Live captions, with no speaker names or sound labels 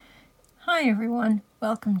Hi everyone,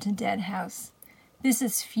 welcome to Dead House. This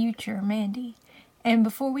is future Mandy, and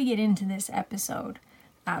before we get into this episode,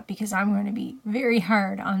 because I'm going to be very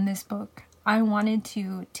hard on this book, I wanted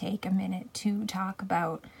to take a minute to talk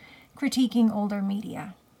about critiquing older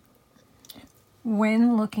media.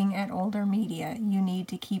 When looking at older media, you need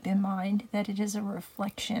to keep in mind that it is a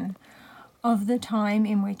reflection of the time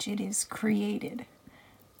in which it is created.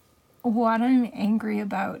 What I'm angry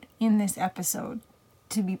about in this episode,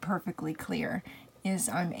 to be perfectly clear, is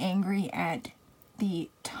I'm angry at the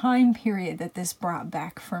time period that this brought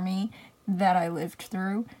back for me that I lived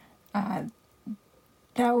through. That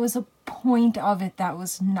was a point of it that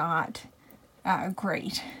was not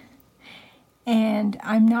great. And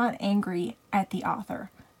I'm not angry at the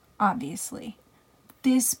author, obviously.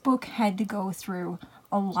 This book had to go through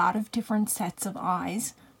a lot of different sets of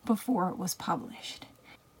eyes before it was published.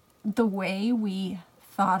 The way we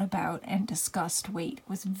thought about and discussed weight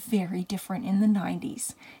was very different in the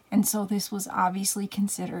 90s, and so this was obviously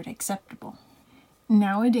considered acceptable.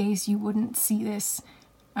 Nowadays, you wouldn't see this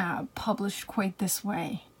published quite this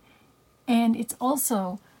way, and it's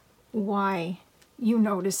also why you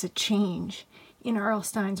notice a change in R.L.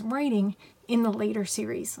 Stine's writing in the later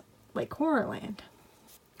series, like Horrorland.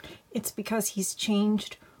 It's because he's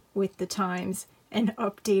changed with the times and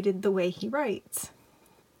updated the way he writes.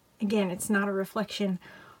 Again, it's not a reflection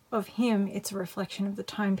of him, it's a reflection of the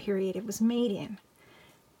time period it was made in.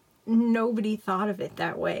 Nobody thought of it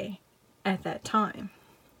that way at that time.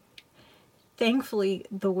 Thankfully,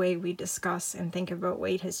 the way we discuss and think about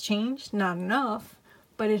weight has changed. Not enough,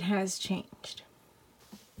 but it has changed.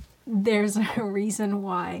 There's a reason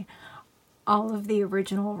why all of the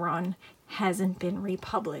original run hasn't been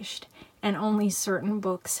republished, and only certain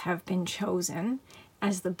books have been chosen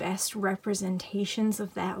as the best representations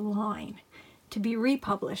of that line to be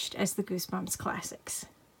republished as the Goosebumps classics.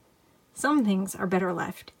 Some things are better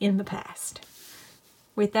left in the past.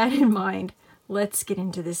 With that in mind, let's get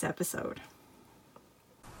into this episode.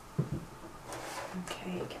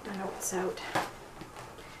 Okay, get my notes out.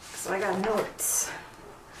 So I got notes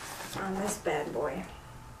on this bad boy.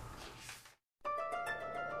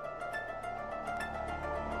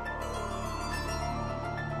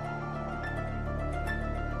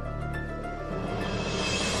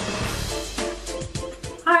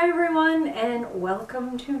 Hi everyone, and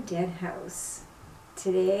welcome to Dead House.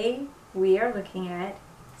 Today we are looking at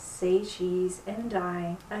Say Cheese and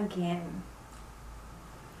Die again.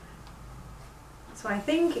 So I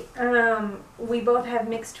think we both have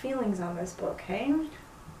mixed feelings on this book, hey?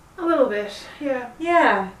 A little bit, yeah.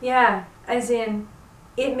 Yeah. As in,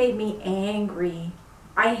 it made me angry.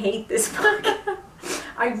 I hate this book.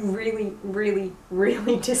 I really, really,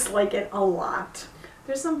 really dislike it a lot.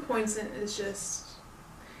 There's some points in it's just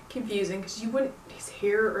confusing because you wouldn't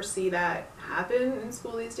hear or see that happen in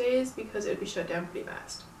school these days because it would be shut down pretty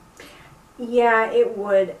fast. Yeah, it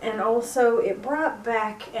would. And also, it brought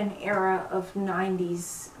back an era of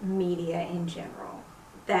 90s media in general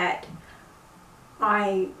that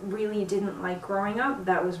I really didn't like growing up.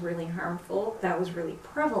 That was really harmful. That was really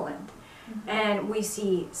prevalent. Mm-hmm. And we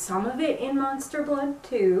see some of it in Monster Blood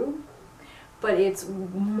too, but it's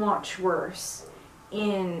much worse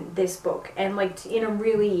in this book, and like in a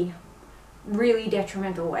really, really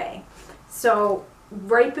detrimental way. So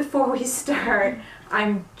right before we start,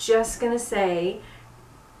 I'm just gonna say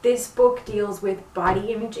this book deals with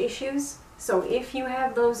body image issues. So if you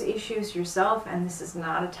have those issues yourself and this is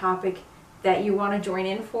not a topic that you want to join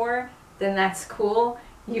in for, then that's cool.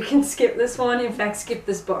 You can skip this one. In fact, skip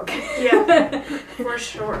this book. Yeah, for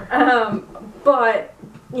sure. But,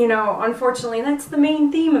 you know, unfortunately, that's the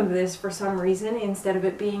main theme of this for some reason, instead of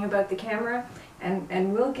it being about the camera.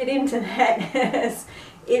 And we'll get into that as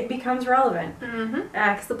it becomes relevant. Mm-hmm.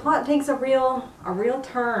 Because the plot takes a real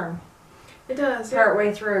turn. It does,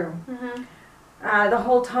 Partway through. Mm-hmm. The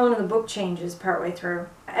whole tone of the book changes partway through.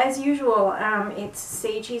 As usual, it's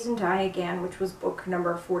Say Cheese and Die Again, which was book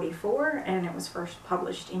number 44, and it was first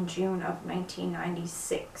published in June of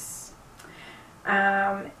 1996.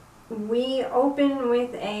 We open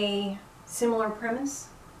with a similar premise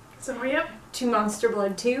to Monster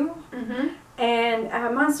Blood 2. Mm-hmm.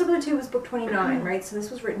 And Monster Blood 2 was book 29, right? So this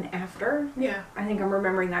was written after. Yeah. I think I'm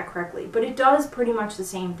remembering that correctly. But it does pretty much the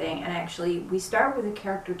same thing. And actually, we start with a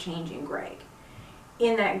character change in Greg.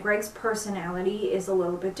 In that Greg's personality is a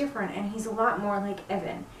little bit different, and he's a lot more like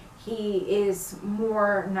Evan. He is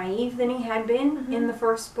more naive than he had been in the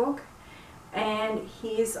first book, and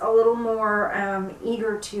he's a little more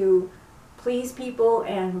eager to please people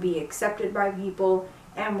and be accepted by people,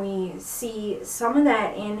 and we see some of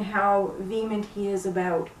that in how vehement he is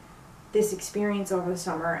about this experience over the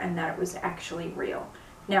summer and that it was actually real.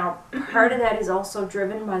 Now, part of that is also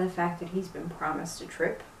driven by the fact that he's been promised a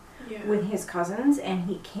trip with his cousins and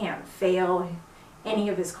he can't fail any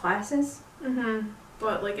of his classes.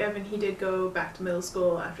 But like Evan, he did go back to middle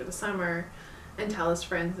school after the summer and tell his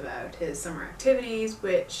friends about his summer activities,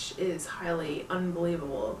 which is highly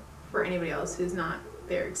unbelievable for anybody else who's not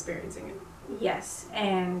there experiencing it. Yes,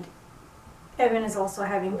 and Evan is also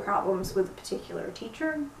having problems with a particular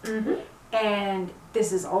teacher. And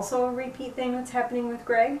this is also a repeat thing that's happening with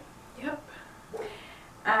Greg. Yep.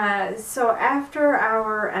 So after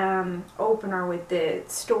our opener with the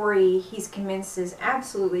story he's convinced is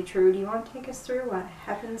absolutely true, do you want to take us through what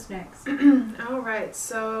happens next? Alright,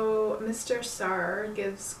 so Mr. Sauer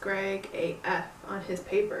gives Greg a F on his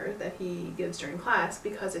paper that he gives during class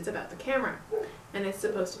because it's about the camera and it's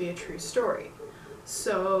supposed to be a true story.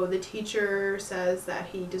 So the teacher says that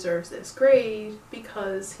he deserves this grade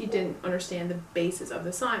because he didn't understand the basis of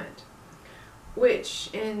the assignment, which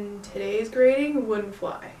in today's grading wouldn't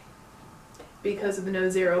fly because of the no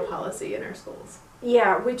zero policy in our schools.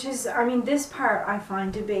 Yeah, which is, I mean, this part I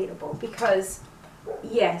find debatable because,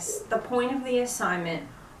 yes, the point of the assignment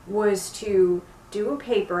was to do a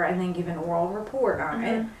paper and then give an oral report on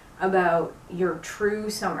it about your true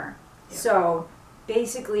summer. Yep. So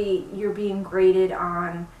basically, you're being graded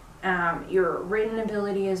on your written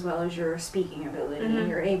ability as well as your speaking ability and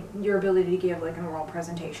your ability to give like an oral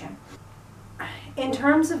presentation. In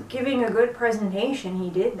terms of giving a good presentation, he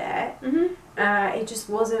did that. It just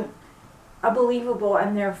wasn't a believable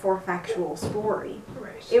and therefore factual story.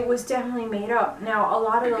 Right. It was definitely made up. Now, a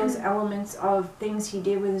lot of those elements of things he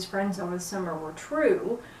did with his friends over the summer were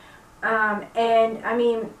true. And, I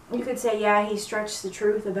mean, you could say, yeah, he stretched the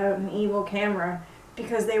truth about an evil camera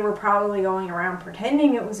because they were probably going around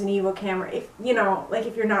pretending it was an evil camera. If, you know, like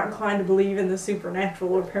if you're not inclined to believe in the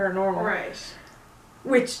supernatural or paranormal. Right.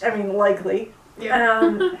 Which, I mean, likely.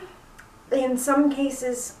 Yeah. In some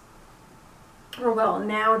cases, or well,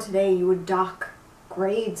 now today you would dock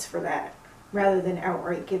grades for that rather than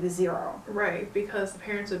outright give a 0. Right, because the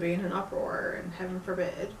parents would be in an uproar and heaven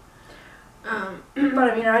forbid. But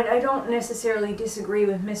I mean, I don't necessarily disagree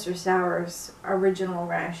with Mr. Sauer's original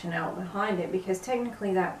rationale behind it because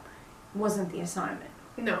technically that wasn't the assignment.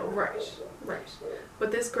 No, right.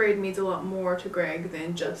 But this grade means a lot more to Greg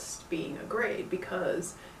than just being a grade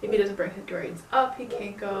because if he doesn't bring his grades up, he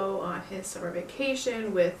can't go on his summer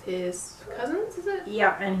vacation with his cousins, is it?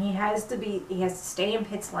 Yeah, and he has to stay in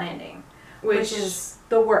Pitt's Landing, which is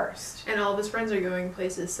the worst. And all of his friends are going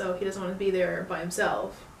places, so he doesn't want to be there by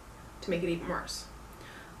himself to make it even worse.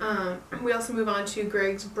 We also move on to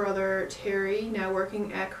Greg's brother, Terry, now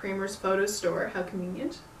working at Kramer's photo store. How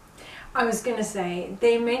convenient. I was going to say,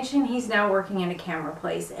 they mention he's now working in a camera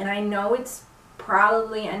place, and I know it's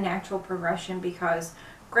probably a natural progression because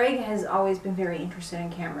Greg has always been very interested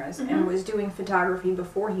in cameras and was doing photography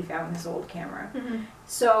before he found his old camera.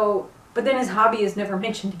 So, but then his hobby is never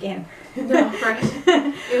mentioned again. No, right.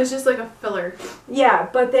 It was just like a filler. Yeah,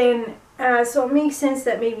 but then, so it makes sense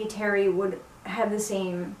that maybe Terry would have the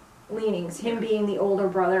same leanings. Him being the older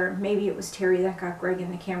brother, maybe it was Terry that got Greg in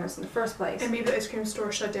the cameras in the first place. And maybe the ice cream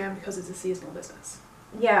store shut down because it's a seasonal business.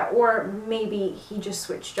 Yeah, or maybe he just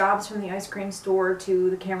switched jobs from the ice cream store to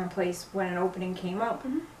the camera place when an opening came up.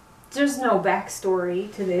 There's no backstory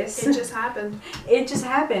to this. It just happened. It just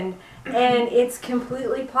happened. And it's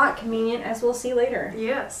completely plot convenient, as we'll see later.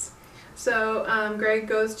 Yes. So Greg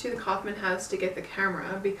goes to the Kaufman house to get the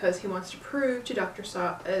camera because he wants to prove to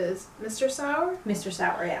Mr. Sauer? Mr.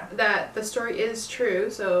 Sauer, yeah. That the story is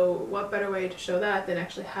true, so what better way to show that than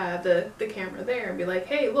actually have the camera there and be like,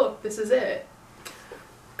 hey, look, this is it.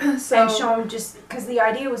 So, and show him just, because the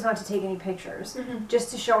idea was not to take any pictures,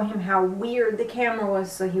 just to show him how weird the camera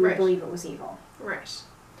was so he would believe it was evil. Right.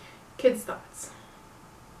 Kids' thoughts.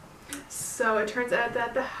 So it turns out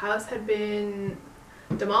that the house had been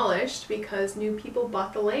demolished because new people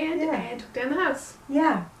bought the land and took down the house.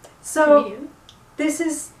 Yeah. So Convenient. this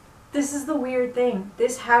is the weird thing.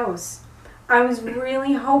 This house, I was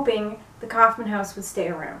really hoping the Kaufman house would stay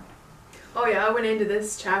around. Oh yeah, I went into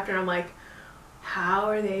this chapter and I'm like, how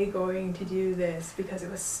are they going to do this? Because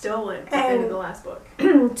it was stolen at the end of the last book.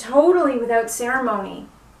 Totally without ceremony.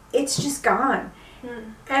 It's just gone.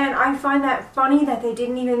 And I find that funny that they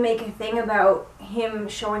didn't even make a thing about him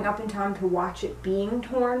showing up in time to watch it being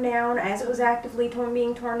torn down as it was actively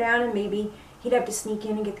being torn down, and maybe he'd have to sneak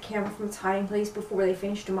in and get the camera from its hiding place before they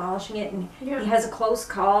finish demolishing it, and he has a close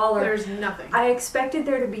call. Or there's nothing. I expected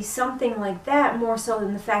there to be something like that more so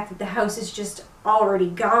than the fact that the house is just already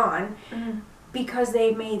gone because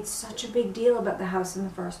they made such a big deal about the house in the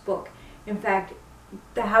first book. In fact,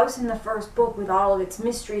 the house in the first book, with all of its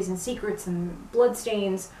mysteries and secrets and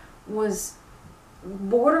bloodstains, was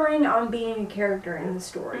bordering on being a character in the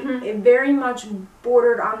story. Mhm. It very much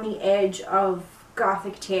bordered on the edge of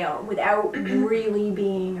Gothic tale without really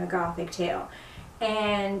being a Gothic tale.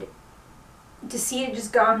 And to see it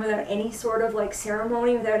just gone without any sort of like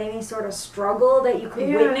ceremony, without any sort of struggle that you could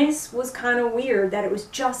Yeah. witness, was kind of weird that it was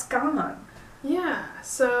just gone. Yeah,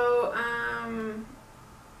 so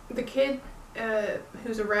the kid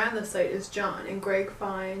who's around the site is John, and Greg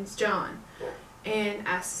finds John and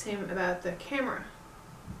asks him about the camera.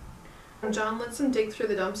 And John lets him dig through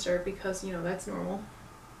the dumpster because, you know, that's normal.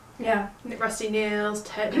 Yeah. Rusty nails,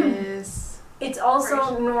 tetanus. It's also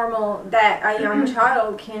Right. normal that a young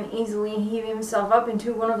child can easily heave himself up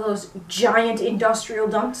into one of those giant industrial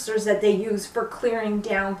dumpsters that they use for clearing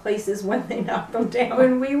down places when they knock them down.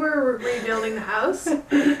 When we were rebuilding the house,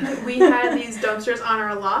 we had these dumpsters on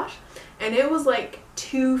our lot, and it was like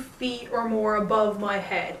 2 feet or more above my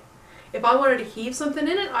head. If I wanted to heave something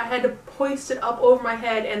in it, I had to hoist it up over my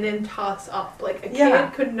head and then toss up. Like, a Yeah.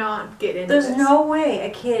 kid could not get into There's this. no way a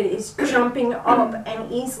kid is jumping up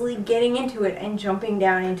and easily getting into it and jumping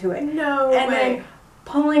down into it. No And way. then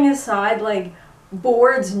pulling aside like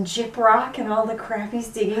boards and gyprock and all the crap he's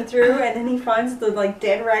digging through, and then he finds the like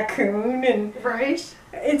dead raccoon, and Right?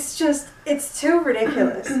 it's too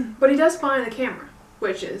ridiculous. But he does find the camera,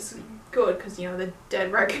 which is good because, you know, the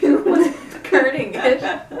dead raccoon was guarding it.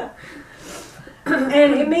 And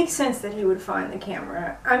it makes sense that he would find the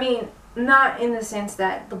camera. I mean, not in the sense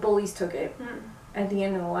that the bullies took it at the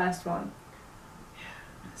end of the last one.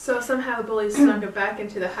 So somehow the bullies snuck it back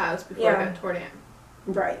into the house before Yeah. it got torn down.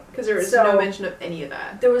 Right. Because there was So- no mention of any of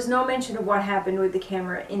that. There was no mention of what happened with the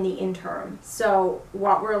camera in the interim. So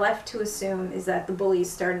what we're left to assume is that the bullies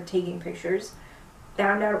started taking pictures,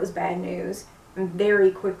 found out it was bad news, and very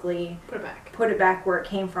quickly Put it back. put it back where it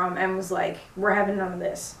came from and was like, we're having none of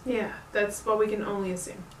this. Yeah, that's what we can only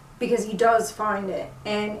assume. Because he does find it.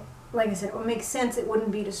 And like I said, it would make sense it wouldn't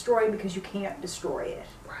be destroyed because you can't destroy it.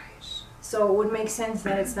 Right. So it would make sense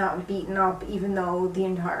that it's not beaten up even though the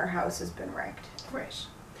entire house has been wrecked. Right.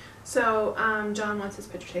 So, John wants his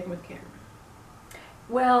picture taken with the camera.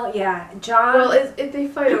 Well, yeah, John... Well, they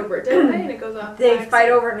fight over it, didn't they? And it goes off. They by fight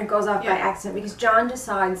accident. over it and it goes off by Yeah. accident because John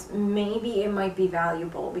decides maybe it might be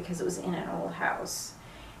valuable because it was in an old house.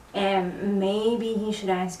 And maybe he should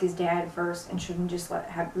ask his dad first and shouldn't just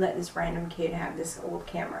let this random kid have this old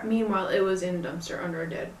camera. Meanwhile, it was in a dumpster under a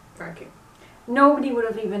dead raccoon. Nobody would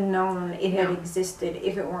have even known it had No. existed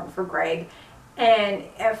if it weren't for Greg. And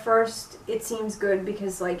at first it seems good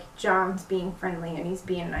because like John's being friendly and he's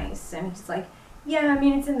being nice and he's like, yeah, I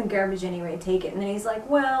mean, it's in the garbage anyway, take it. And then he's like,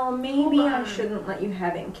 well, maybe Hold I on. shouldn't let you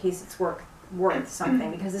have it in case it's worth something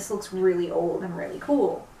because this looks really old and really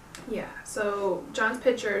cool. Yeah, so John's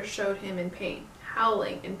picture showed him in pain,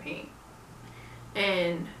 howling in pain.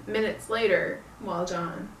 And minutes later, while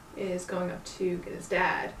John is going up to get his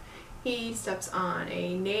dad, he steps on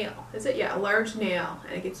a nail. Is it? Yeah, a large nail,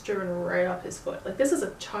 and it gets driven right off his foot. Like, this is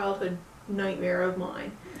a childhood nightmare of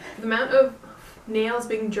mine. The amount of nails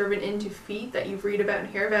being driven into feet that you read about and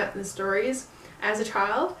hear about in the stories as a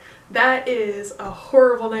child, that is a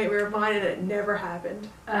horrible nightmare of mine, and it never happened.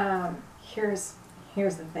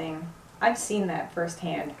 Here's the thing. I've seen that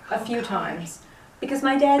firsthand a Oh, few God. times because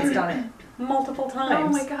my dad's done it multiple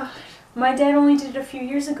times. Oh my god. My dad only did it a few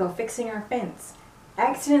years ago fixing our fence.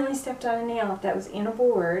 Accidentally stepped on a nail that was in a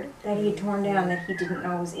board that he had torn down that he didn't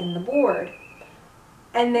know was in the board.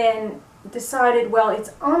 And then decided, well,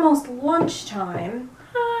 it's almost lunchtime,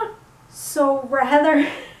 so rather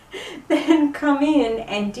than come in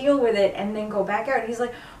and deal with it and then go back out, he's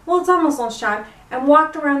like, well, it's almost lunchtime, and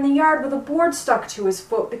walked around the yard with a board stuck to his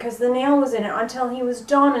foot because the nail was in it until he was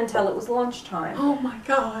done until it was lunchtime. Oh my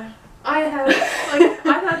god. I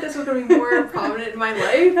thought this was going to be more prominent in my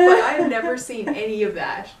life, but I've never seen any of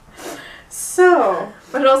that. So,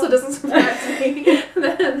 But it also doesn't surprise me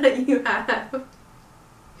that you have.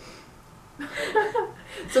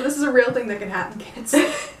 So this is a real thing that can happen, kids.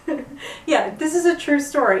 yeah, this is a true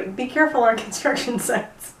story. Be careful on construction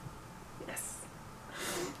sites. Yes.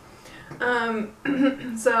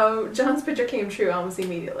 So John's picture came true almost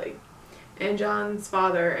immediately. And John's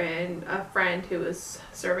father and a friend who was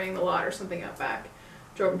surveying the lot or something out back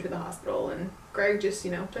drove him to the hospital, and Greg just,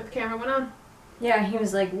 took the camera and went on. Yeah, he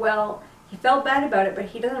was like, well, he felt bad about it, but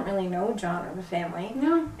he doesn't really know John or the family.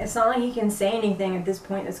 No. It's not like he can say anything at this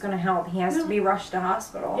point that's going to help. He has to be rushed to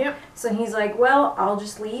hospital. Yep. So he's like, well, I'll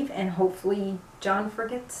just leave, and hopefully John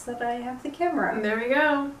forgets that I have the camera. And there we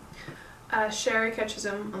go. Sherry catches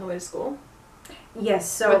him on the way to school Yes,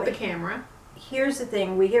 so with the camera. here's the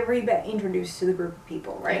thing. We get introduced to the group of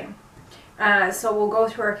people, right? So we'll go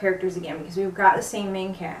through our characters again because we've got the same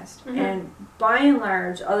main cast. Mm-hmm. And by and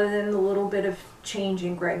large, other than the little bit of change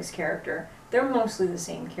in Greg's character, they're mostly the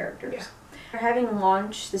same characters. Yeah. They're having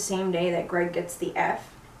lunch the same day that Greg gets the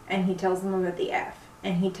F, and he tells them about the F.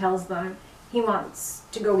 And he tells them he wants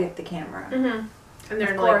to go get the camera. Mm-hmm. And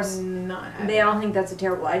they're Of course, not happy. they all think that's a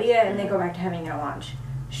terrible idea, and they go back to having their lunch.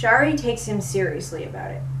 Shari takes him seriously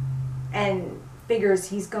about it and figures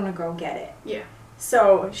he's going to go get it. Yeah.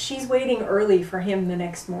 So she's waiting early for him the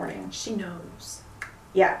next morning. She knows.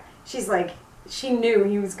 Yeah. She's like, she knew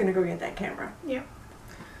he was going to go get that camera. Yeah.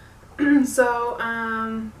 So,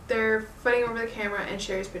 they're fighting over the camera and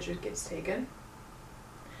Sherry's picture gets taken.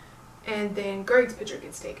 And then Greg's picture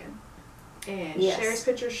gets taken. And Yes. Sherry's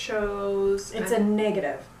picture shows... It's a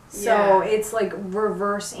negative. So Yeah. it's like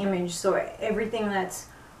reverse image. So everything that's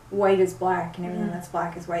white is black and everything that's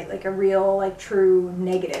black is white. Like a real, like true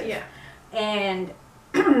negative. Yeah. And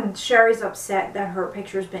Sherry's upset that her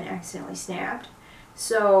picture's been accidentally snapped.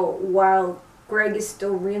 So while Greg is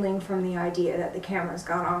still reeling from the idea that the camera's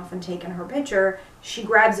gone off and taken her picture, she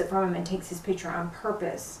grabs it from him and takes his picture on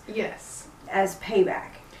purpose Yes. as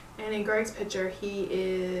payback. And in Greg's picture, he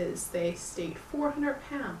is, they state, 400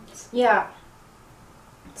 pounds. Yeah.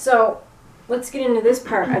 So let's get into this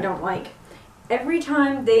part I don't like. Every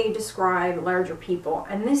time they describe larger people,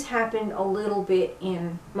 and this happened a little bit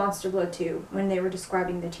in Monster Blood 2 when they were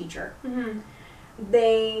describing the teacher. Mm-hmm.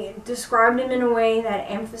 They described him in a way that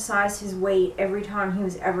emphasized his weight every time he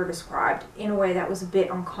was ever described, in a way that was a bit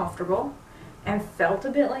uncomfortable and felt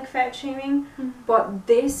a bit like fat shaming. Mm-hmm. But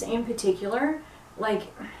this in particular, like,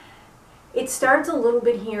 it starts a little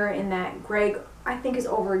bit here in that Greg, I think, is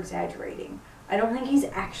over-exaggerating. I don't think he's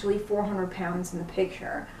actually 400 pounds in the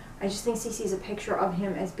picture. I just think he sees a picture of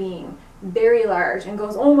him as being very large and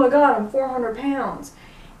goes, oh my god, I'm 400 pounds.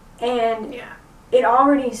 And Yeah. it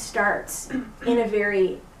already starts in a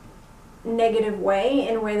very negative way,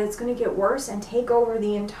 in a way that's going to get worse and take over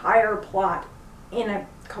the entire plot in a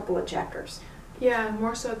couple of chapters. Yeah,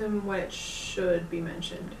 more so than what it should be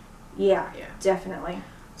mentioned. Yeah, Yeah. definitely.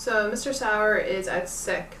 So Mr. Sauer is at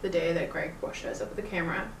sick the day that Greg shows up with the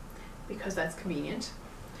camera, because that's convenient.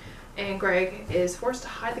 And Greg is forced to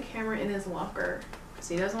hide the camera in his locker, because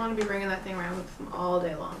he doesn't want to be bringing that thing around with him all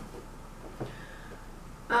day long.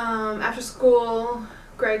 After school,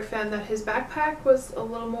 Greg found that his backpack was a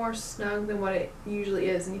little more snug than what it usually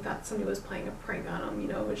is, and he thought somebody was playing a prank on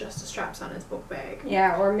him, with just the straps on his book bag.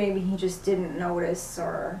 Yeah, or maybe he just didn't notice,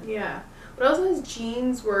 or... Yeah. But also his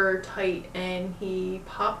jeans were tight, and he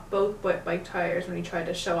popped both bike tires when he tried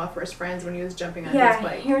to show off for his friends when he was jumping on his Yeah,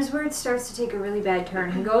 bike. here's where it starts to take a really bad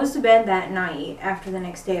turn. He goes to bed that night after the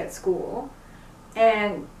next day at school,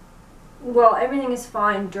 and, well, everything is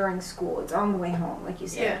fine during school. It's on the way home, like you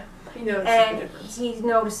said. Yeah, he notices And the difference. he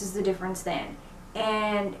notices the difference then.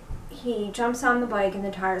 And he jumps on the bike and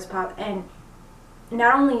the tires pop, and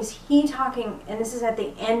not only is he talking, and this is at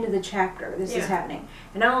the end of the chapter, this is happening,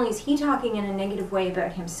 and not only is he talking in a negative way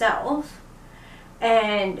about himself,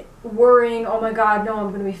 and worrying, oh my god, no, I'm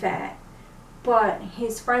going to be fat, but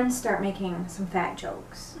his friends start making some fat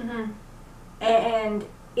jokes. Mm-hmm. And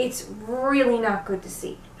it's really not good to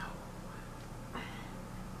see.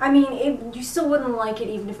 I mean, you still wouldn't like it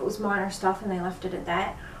even if it was minor stuff and they left it at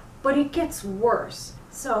that, but it gets worse.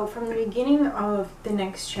 So from the beginning of the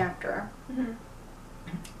next chapter, Mm-hmm.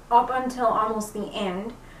 up until almost the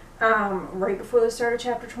end, right before the start of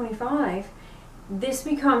chapter 25, this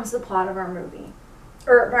becomes the plot of our movie.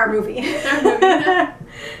 Our movie.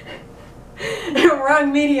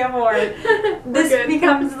 Wrong medium word. This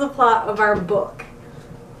becomes the plot of our book.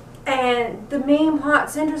 And the main plot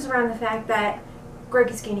centers around the fact that Greg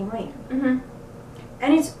is gaining weight. Mm-hmm.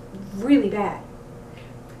 And it's really bad.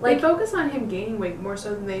 They focus on him gaining weight more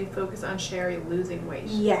so than they focus on Sherry losing weight.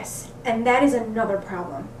 Yes, and that is another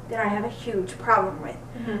problem that I have a huge problem with.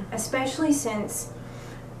 Mm-hmm. Especially since,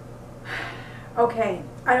 okay,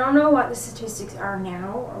 I don't know what the statistics are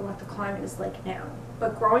now or what the climate is like now,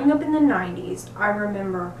 but growing up in the 90s, I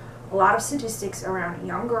remember a lot of statistics around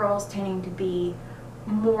young girls tending to be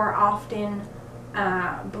more often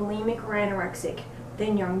bulimic or anorexic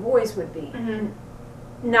than young boys would be. Mm-hmm.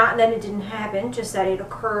 Not that it didn't happen, just that it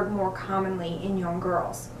occurred more commonly in young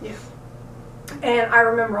girls. Yeah. And I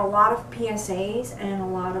remember a lot of PSAs and a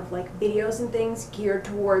lot of videos and things geared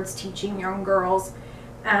towards teaching young girls,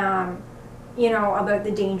 about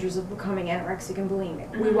the dangers of becoming anorexic and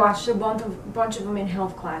bulimic. Mm-hmm. We watched a bunch of them in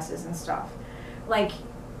health classes and stuff.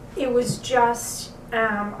 It was just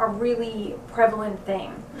a really prevalent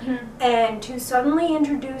thing. Mm-hmm. And to suddenly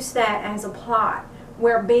introduce that as a plot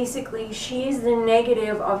where basically she is the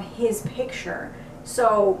negative of his picture.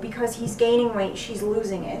 So because he's gaining weight, she's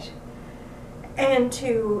losing it. And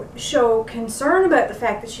to show concern about the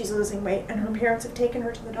fact that she's losing weight, and her parents have taken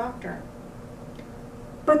her to the doctor.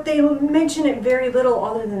 But they mention it very little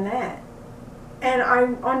other than that. And I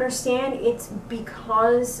understand it's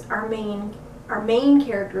because our main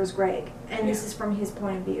character is Greg, and this is from his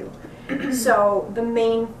point of view. So the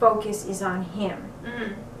main focus is on him.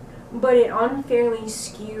 Mm-hmm. But it unfairly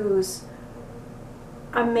skews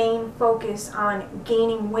a main focus on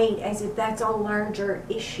gaining weight as if that's a larger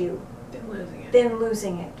issue than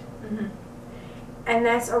losing it. Mm-hmm. And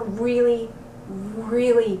that's a really,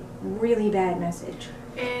 really, really bad message.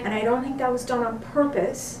 And I don't think that was done on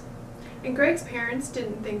purpose. And Greg's parents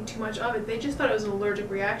didn't think too much of it. They just thought it was an allergic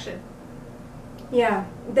reaction. Yeah,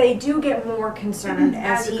 they do get more concerned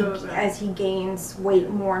as he gains weight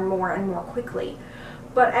more and more and more quickly.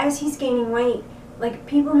 But as he's gaining weight, like,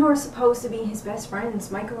 people who are supposed to be his best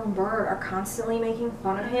friends, Michael and Bert, are constantly making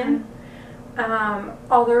fun of him.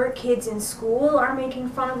 Other kids in school are making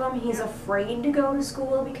fun of him. He's afraid to go to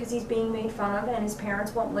school because he's being made fun of, and his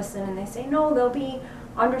parents won't listen, and they say, no, they'll be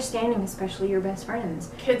understanding, especially your best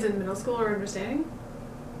friends. Kids in middle school are understanding?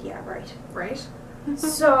 Yeah, right. Right?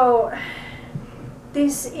 So,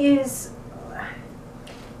 this is...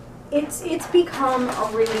 It's become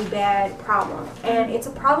a really bad problem, and it's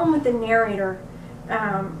a problem with the narrator,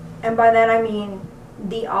 and by that I mean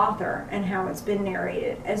the author and how it's been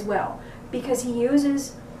narrated as well, because he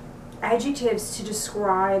uses adjectives to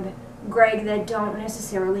describe Greg that don't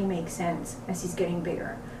necessarily make sense as he's getting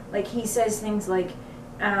bigger. Like, he says things like,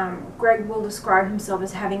 Greg will describe himself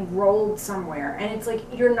as having rolled somewhere, and it's like,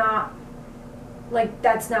 you're not, like,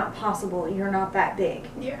 that's not possible, you're not that big.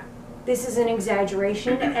 Yeah. This is an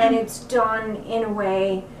exaggeration, and it's done in a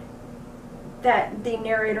way that the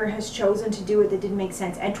narrator has chosen to do it that didn't make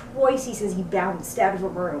sense. And twice he says he bounced out of a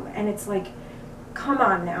room, and it's like, come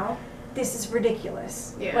on now, this is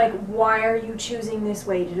ridiculous. Yeah. Like, why are you choosing this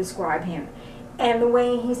way to describe him? And the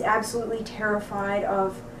way he's absolutely terrified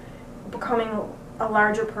of becoming a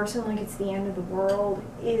larger person, like it's the end of the world,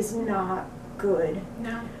 is not good.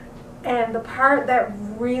 No. And the part that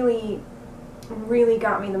really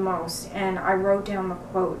got me the most, and I wrote down the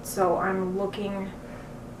quote, so I'm looking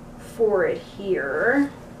for it here.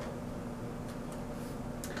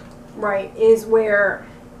 Right, is where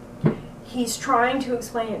he's trying to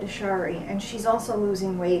explain it to Shari, and she's also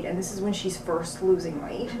losing weight, and this is when she's first losing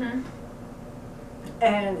weight. Mm-hmm.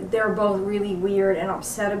 And they're both really weird and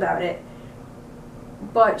upset about it.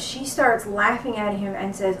 But she starts laughing at him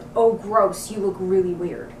and says, "Oh, gross, you look really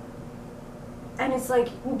weird." And it's like,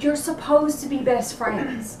 you're supposed to be best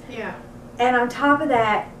friends. Yeah. And on top of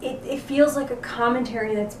that, it feels like a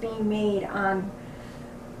commentary that's being made on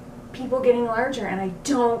people getting larger, and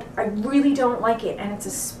I really don't like it, and it's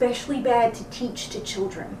especially bad to teach to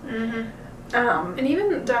children. Mm-hmm. And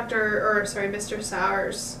even Mr.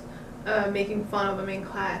 Sowers making fun of him in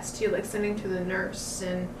class too, like sending to the nurse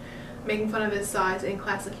and making fun of his size in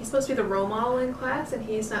class. Like, he's supposed to be the role model in class, and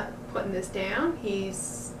he's not putting this down.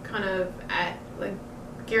 He's kind of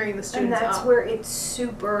gearing the students up. And that's where it's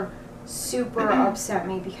super upset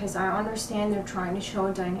me, because I understand they're trying to show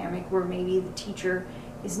a dynamic where maybe the teacher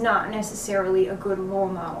is not necessarily a good role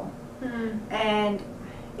model. Mm-hmm. And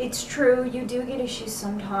it's true, you do get issues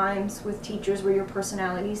sometimes with teachers where your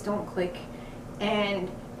personalities don't click and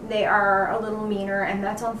they are a little meaner, and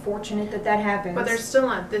that's unfortunate that happens. But they're still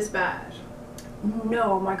not this bad.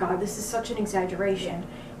 No, my God, this is such an exaggeration.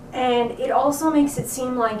 And it also makes it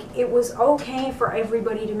seem like it was okay for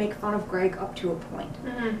everybody to make fun of Greg up to a point.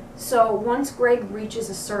 Mm-hmm. So once Greg reaches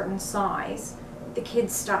a certain size, the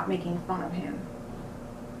kids stop making fun of him,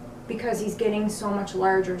 because he's getting so much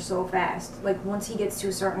larger so fast. Like, once he gets to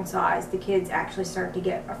a certain size, the kids actually start to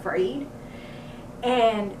get afraid,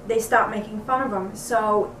 and they stop making fun of him.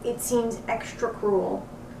 So it seems extra cruel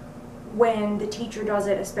when the teacher does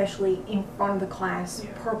it, especially in front of the class,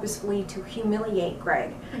 purposefully to humiliate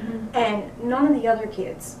Greg. Mm-hmm. And none of the other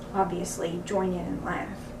kids, obviously, join in and laugh.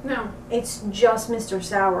 No. It's just Mr.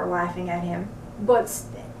 Sauer laughing at him. But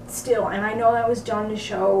still, and I know that was done to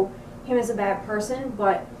show him as a bad person,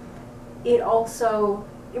 but it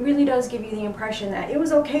really does give you the impression that it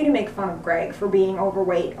was okay to make fun of Greg for being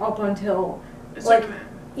overweight up until, up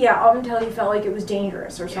until you felt like it was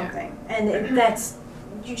dangerous or something. And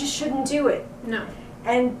you just shouldn't do it. No.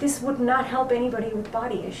 And this would not help anybody with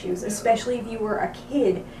body issues, especially if you were a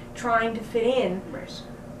kid trying to fit in. Right.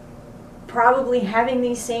 Probably having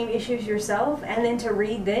these same issues yourself, and then to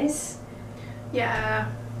read this.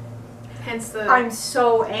 Yeah. Hence the... I'm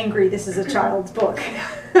so angry this is a child's book.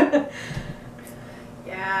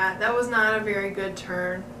 Yeah, that was not a very good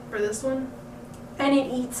turn for this one. And it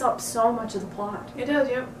eats up so much of the plot. It does,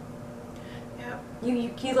 yep. You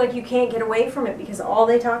can't get away from it because all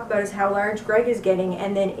they talk about is how large Greg is getting,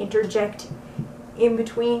 and then interject in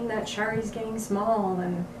between that Shari's getting small,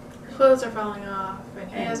 and Her clothes are falling off, and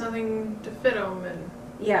he And- has nothing to fit them, and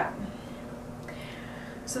yeah.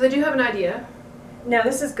 so they do have an idea. Now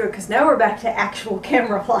this is good because now we're back to actual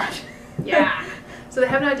camera plot. Yeah. So they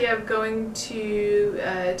have an idea of going to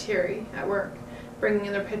Terry at work, bringing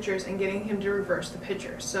in their pictures and getting him to reverse the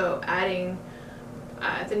picture. So adding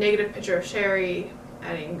the negative picture of Sherry,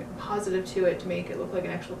 adding positive to it to make it look like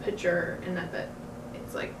an actual picture, and that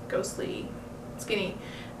it's like ghostly, skinny,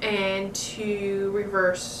 and to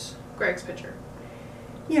reverse Greg's picture.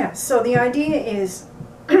 Yeah. So the idea is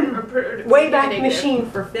Or Wayback negative. Machine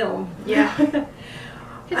for film. Yeah.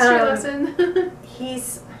 History lesson.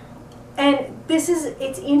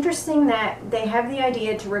 It's interesting that they have the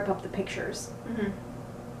idea to rip up the pictures Mm-hmm.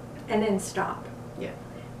 and then stop. Yeah.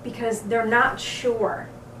 Because they're not sure.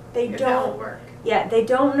 They If that will don't. work. Yeah, they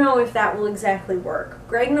don't know if that will exactly work.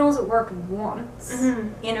 Greg knows it worked once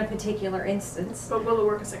Mhm. in a particular instance, But will it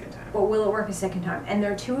work a second time? but will it work a second time? And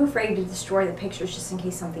they're too afraid to destroy the pictures just in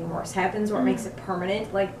case something worse happens or it makes it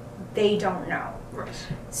permanent. Like, they don't know. Right.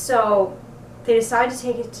 So they decide to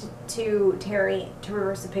take it to Terry to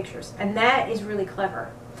reverse the pictures. And that is really clever.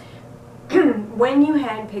 When you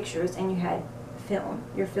had pictures and you had film,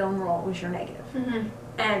 your film roll was your negative. Mm-hmm.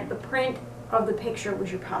 And the print of the picture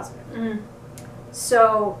was your positive. Mm-hmm.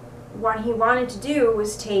 So what he wanted to do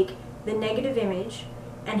was take the negative image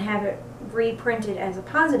and have it reprinted as a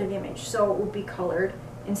positive image. So it would be colored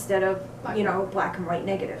instead of, black and white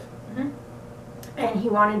negative. Mm-hmm. And he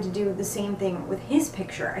wanted to do the same thing with his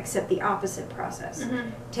picture, except the opposite process. Mm-hmm.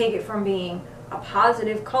 Take it from being a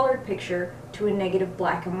positive colored picture to a negative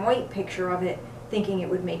black and white picture of it, thinking it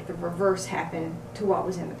would make the reverse happen to what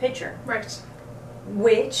was in the picture. Right.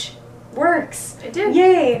 Which works. It did.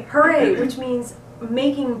 Yay! Hooray! Which means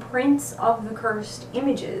making prints of the cursed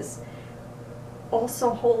images also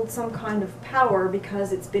hold some kind of power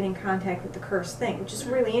because it's been in contact with the cursed thing, which is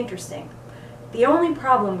really interesting. The only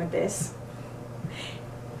problem with this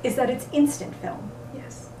is that it's instant film.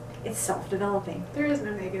 Yes. It's self-developing. There is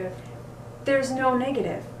no negative. There's no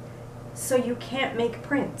negative. So you can't make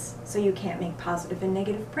prints. So you can't make positive and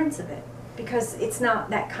negative prints of it. Because it's not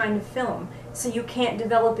that kind of film. So you can't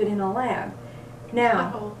develop it in a lab.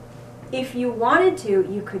 Now, Oh. if you wanted to,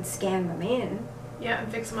 you could scan them in. Yeah,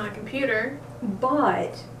 and fix them on a computer.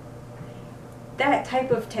 But that type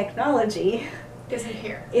of technology Isn't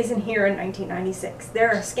here. isn't here in 1996. There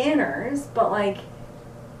are scanners, but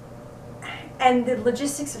and the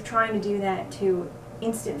logistics of trying to do that to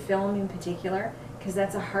instant film in particular, because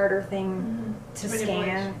that's a harder thing to manipulate.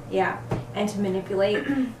 scan, and to manipulate.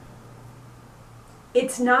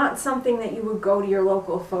 It's not something that you would go to your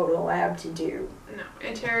local photo lab to do. No.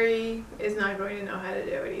 And Terry is not going to know how to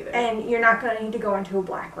do it either. And you're not going to need to go into a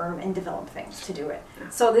black room and develop things to do it.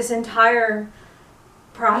 So this entire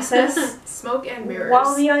process, Smoke and mirrors.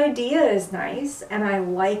 while the idea is nice, and I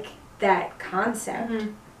like that concept,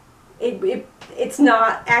 Mhm. it's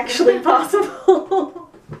not actually possible.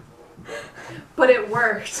 But it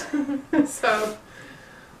worked.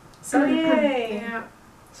 So Yay! yeah.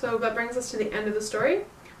 So that brings us to the end of the story,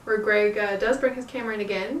 where Greg does bring his camera in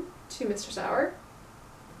again to Mr. Sauer.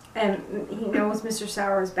 And he knows Mr.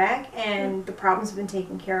 Sauer is back, and the problems have been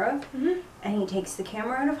taken care of. Mm-hmm. And he takes the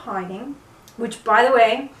camera out of hiding, which, by the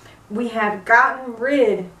way, we have gotten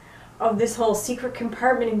rid of this whole secret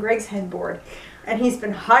compartment in Greg's headboard, and he's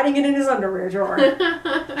been hiding it in his underwear drawer.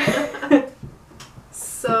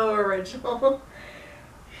 So original.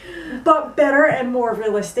 But better and more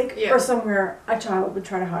realistic Yeah. for somewhere a child would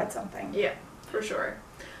try to hide something. Yeah, for sure.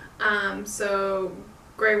 So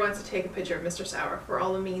Greg wants to take a picture of Mr. Sauer for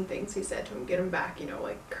all the mean things he said to him, get him back,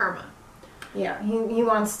 like karma. Yeah, he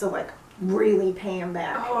wants to, really pay him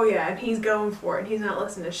back. Oh yeah, and he's going for it. He's not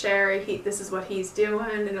listening to Sherry. This is what he's doing,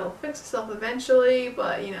 and it'll fix itself eventually,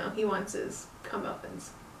 but, he wants his comeuppance.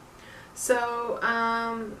 So,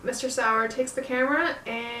 Mr. Sauer takes the camera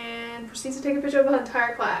and proceeds to take a picture of the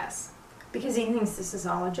entire class. Because he thinks this is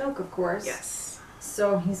all a joke, of course. Yes.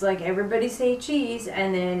 So he's like, everybody say cheese,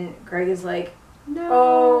 and then Greg is like, No.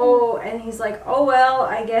 oh, and he's like, oh well,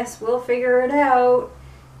 I guess we'll figure it out.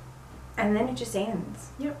 And then it just ends.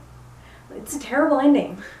 Yep. It's a terrible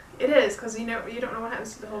ending. It is, because you don't know what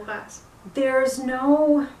happens to the whole class. There's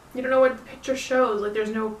no... You don't know what the picture shows.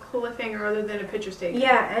 There's no cliffhanger other than a picture's taken.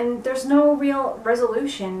 Yeah, and there's no real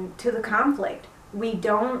resolution to the conflict. We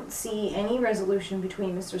don't see any resolution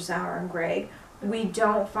between Mr. Sauer and Greg. We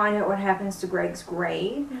don't find out what happens to Greg's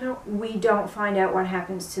grade. Nope. We don't find out what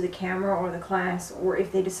happens to the camera or the class, or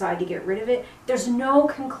if they decide to get rid of it. There's no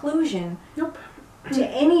conclusion Nope. to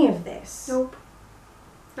any of this. Nope.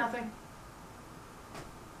 Nothing.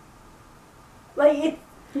 Like,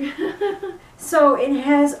 so it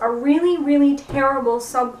has a really, really terrible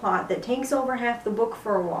subplot that takes over half the book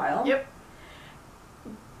for a while. Yep.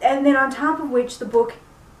 And then on top of which the book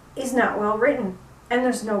is not well written. And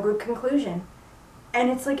there's no good conclusion. And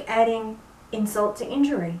it's like adding insult to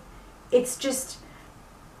injury. It's just,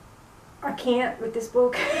 I can't with this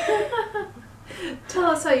book. Tell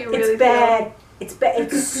us how you really It's bad. It's bad.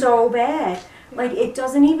 It's so bad. Like, it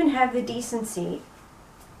doesn't even have the decency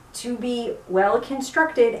to be well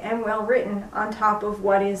constructed and well written on top of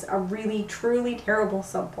what is a really, truly terrible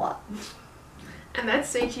subplot. And that's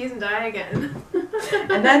Say Cheese and Die Again.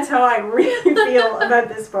 And that's how I really feel about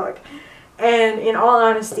this book. And in all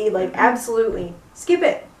honesty, like, absolutely, skip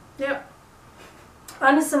it. Yep.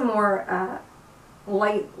 On to some more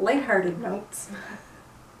lighthearted notes.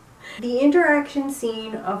 The interaction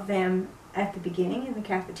scene of them at the beginning in the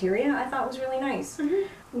cafeteria I thought was really nice.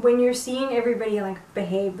 Mm-hmm. When you're seeing everybody like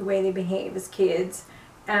behave the way they behave as kids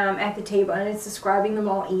at the table, and it's describing them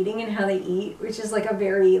all eating and how they eat, which is like a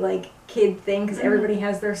very like kid thing because everybody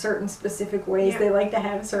has their certain specific ways they like to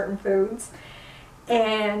have certain foods.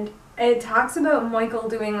 And it talks about Michael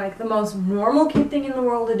doing like the most normal kid thing in the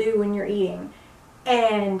world to do when you're eating.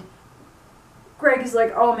 And Greg is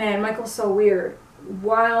like, oh man, Michael's so weird.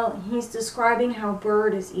 While he's describing how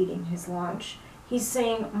Bird is eating his lunch, he's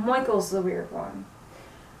saying Michael's the weird one.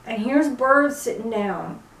 And here's Bird sitting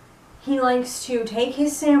down. He likes to take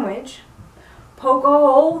his sandwich, poke a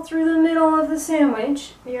hole through the middle of the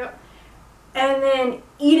sandwich, Yep. and then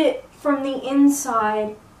eat it from the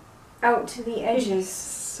inside out to the edges.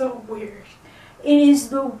 So weird. It is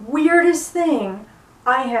the weirdest thing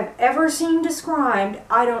I have ever seen described.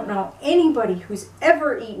 I don't know anybody who's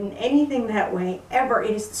ever eaten anything that way, ever.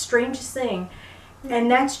 It is the strangest thing. And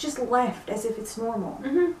that's just left as if it's normal.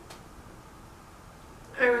 Mm-hmm.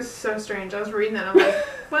 It was so strange. I was reading that and I'm like,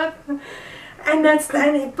 what? And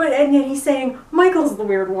and yet he's saying, Michael's the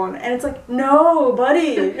weird one. And it's like, no,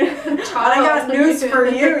 buddy. I got news for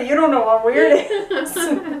you. You don't know what weird is.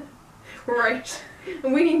 Right.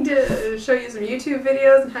 We need to show you some YouTube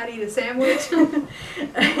videos on how to eat a sandwich.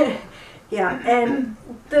 Yeah, and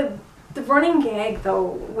the running gag, though,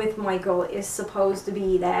 with Michael is supposed to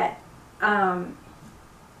be that, because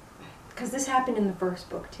this happened in the first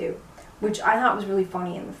book, too, which I thought was really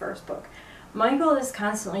funny in the first book. Michael is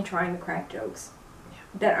constantly trying to crack jokes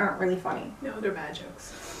that aren't really funny. No, they're bad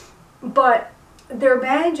jokes. But they're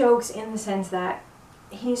bad jokes in the sense that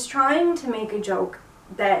he's trying to make a joke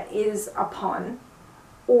that is a pun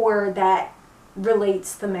or that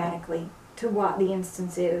relates thematically to what the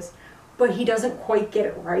instance is, but he doesn't quite get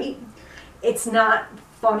it right. It's not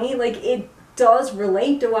funny. Like, it does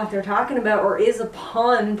relate to what they're talking about or is a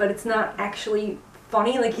pun, but it's not actually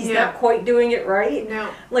funny. Like, he's not quite doing it right.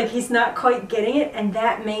 No. Like, he's not quite getting it, and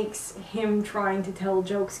that makes him trying to tell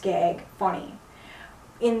jokes gag funny.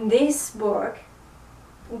 In this book,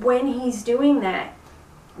 when he's doing that,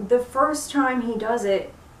 the first time he does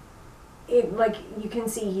it, like, you can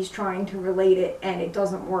see he's trying to relate it and it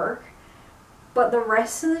doesn't work. But the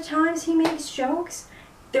rest of the times he makes jokes,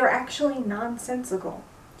 they're actually nonsensical.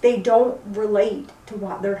 They don't relate to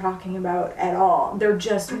what they're talking about at all. They're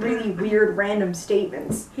just really weird random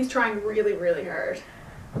statements. He's trying really, really hard.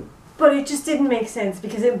 But it just didn't make sense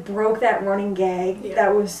because it broke that running gag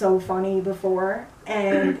that was so funny before.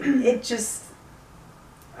 And it just,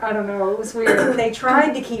 I don't know, it was weird. They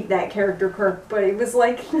tried to keep that character quirk, but it was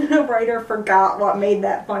like the writer forgot what made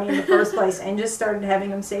that funny in the first place and just started having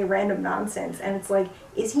him say random nonsense. And it's like,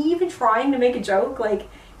 is he even trying to make a joke? Like,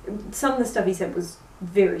 some of the stuff he said was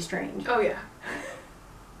very strange. Oh, yeah.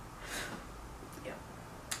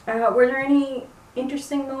 Were there any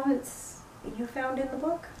interesting moments you found in the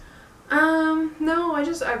book? No,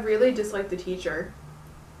 I really disliked the teacher.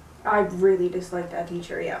 I really disliked that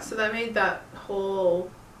teacher, yeah. So that made that whole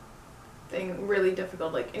thing really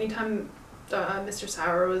difficult. Like, anytime Mr.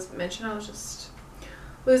 Sauer was mentioned, I was just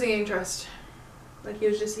losing interest. Like,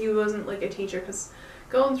 he wasn't like a teacher, because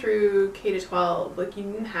going through K-12, like, you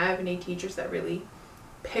didn't have any teachers that really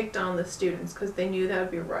picked on the students, because they knew that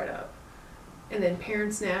would be right up. And then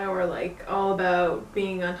parents now are like all about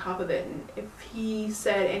being on top of it, and if he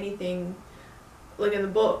said anything like in the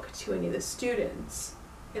book to any of the students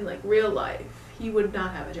in like real life, he would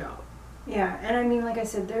not have a job. Yeah, and I mean, like I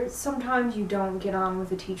said, there's sometimes you don't get on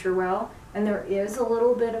with a teacher well, And there is a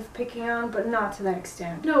little bit of picking on, but not to that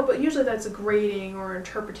extent. No, but usually that's a grading or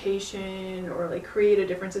interpretation or like creative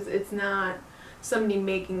differences. It's not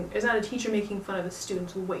it's not a teacher making fun of a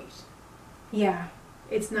student's weight. Yeah.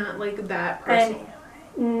 It's not like that personal.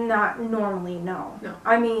 And not normally, no. No.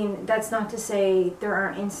 I mean, that's not to say there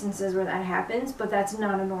aren't instances where that happens, but that's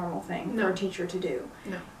not a normal thing for a teacher to do.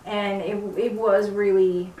 No. And it was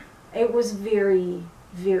very,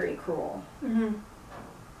 very cruel. Mm-hmm.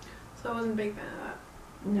 So I wasn't a big fan of that.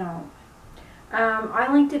 No.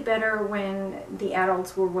 I liked it better when the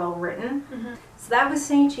adults were well written. Mm-hmm. So that was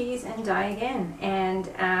Say Cheese and Die Again. And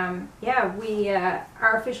our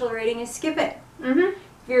official rating is skip it. Mm-hmm.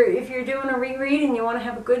 If you're doing a reread and you want to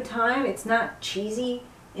have a good time, it's not cheesy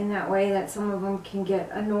in that way that some of them can get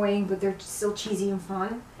annoying, but they're still cheesy and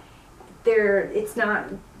fun. It's not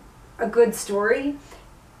a good story.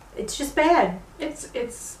 It's just bad.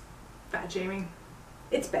 It's bad shaming.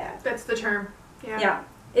 It's bad. That's the term. Yeah. Yeah,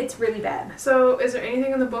 it's really bad. So, is there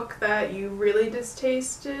anything in the book that you really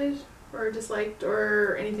distasted or disliked,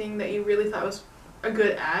 or anything that you really thought was a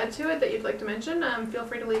good add to it that you'd like to mention? Feel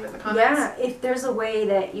free to leave it in the comments. Yeah, if there's a way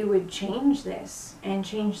that you would change this and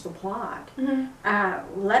change the plot,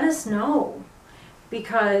 let us know.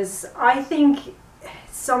 Because I think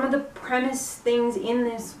some of the premise things in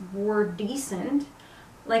this were decent.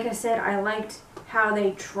 Like I said, I liked how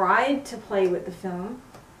they tried to play with the film.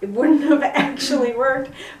 It wouldn't have actually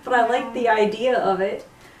worked, but I liked the idea of it.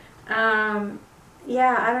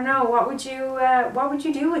 Yeah, I don't know. What would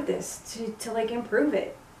you do with this to like improve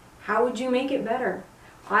it? How would you make it better?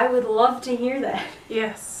 I would love to hear that.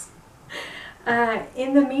 Yes.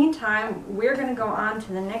 In the meantime, we're going to go on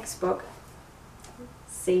to the next book,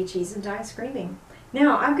 Say Cheese and Die Screaming.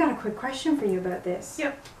 Now, I've got a quick question for you about this.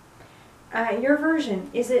 Yep. Your version,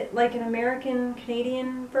 is it like an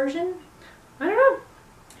American-Canadian version? I don't know.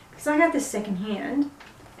 Because I got this secondhand,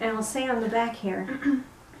 and I'll say on the back here.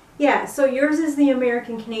 Yeah, so yours is the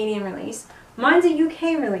American-Canadian release. Mine's a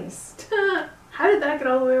UK release. How did that get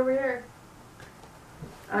all the way over here?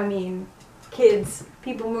 I mean, kids,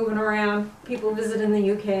 people moving around, people visiting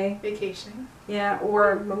the UK. Vacationing. Yeah,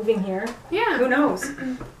 or moving here. Yeah. Who knows?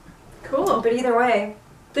 Cool. But either way,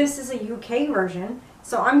 this is a UK version,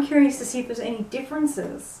 so I'm curious to see if there's any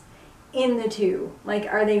differences in the two. Like,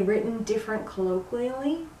 are they written different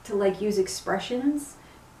colloquially to, like, use expressions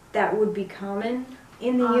that would be common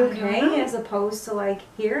in the UK as opposed to, like,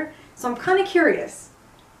 here? So I'm kind of curious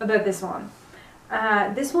about this one.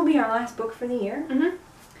 This will be our last book for the year.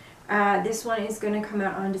 Mm-hmm. This one is going to come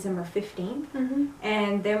out on December 15th, Mm-hmm.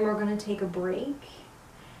 and then we're going to take a break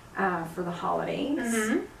for the holidays.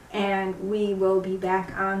 Mm-hmm. And we will be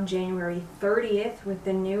back on January 30th with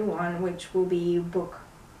the new one, which will be book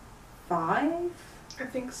 5. I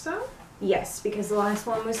think so. Yes, because the last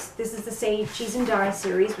one this is the Say Cheese and Die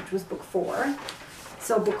series, which was book 4.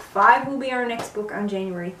 So book 5 will be our next book on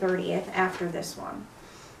January 30th after this one.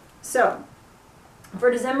 So,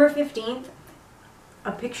 for December 15th,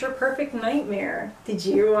 A Picture Perfect Nightmare. Did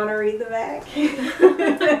you want to read the back?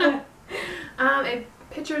 A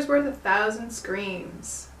picture's worth 1,000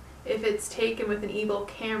 screams. If it's taken with an evil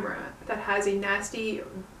camera that has a nasty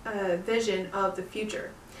vision of the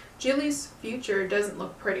future. Julie's future doesn't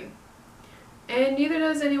look pretty. And neither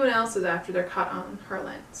does anyone else's after they're caught in her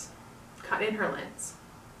lens.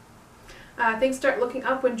 Things start looking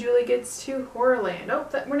up when Julie gets to Horrorland. Oh,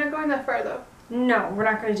 we're not going that far though. No, we're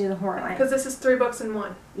not going to do the Horrorland. Because this is 3 books in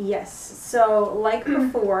one. Yes. So, like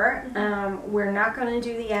before, we're not going to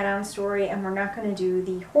do the add-on story, and we're not going to do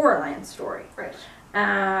the Horrorland story. Right.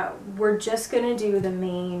 We're just going to do the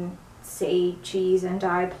main Say Cheese and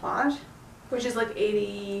Die plot. Which is like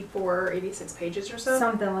 84, 86 pages or so.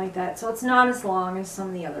 Something like that. So it's not as long as some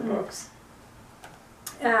of the other books.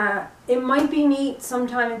 It might be neat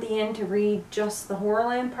sometime at the end to read just the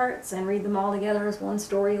Horrorland parts and read them all together as one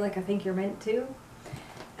story like I think you're meant to.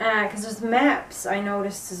 Because there's maps I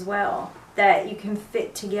noticed as well that you can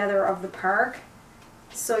fit together of the park.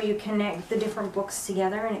 So you connect the different books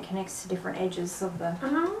together and it connects to different edges of the...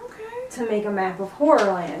 Oh, okay. To make a map of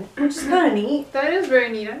Horrorland, which is kind of neat. That is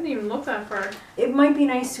very neat. I didn't even look that far. It might be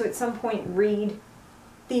nice to at some point read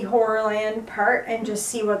the Horrorland part and just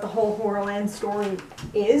see what the whole Horrorland story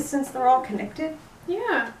is since they're all connected.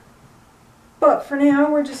 Yeah. But for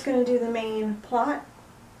now, we're just going to do the main plot.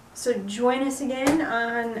 So join us again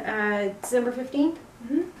on December 15th.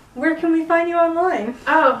 Mm-hmm. Where can we find you online?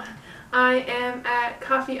 Oh, I am at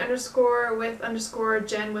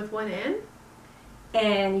coffee_with_Jen with 1 N.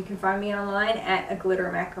 And you can find me online at A Glitter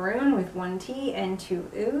Macaroon with 1 T and 2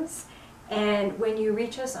 O's. And when you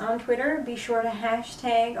reach us on Twitter, be sure to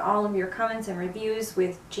hashtag all of your comments and reviews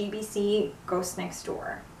with GBC Ghost Next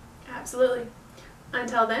Door. Absolutely.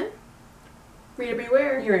 Until then, reader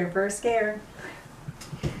beware. You're in for a scare.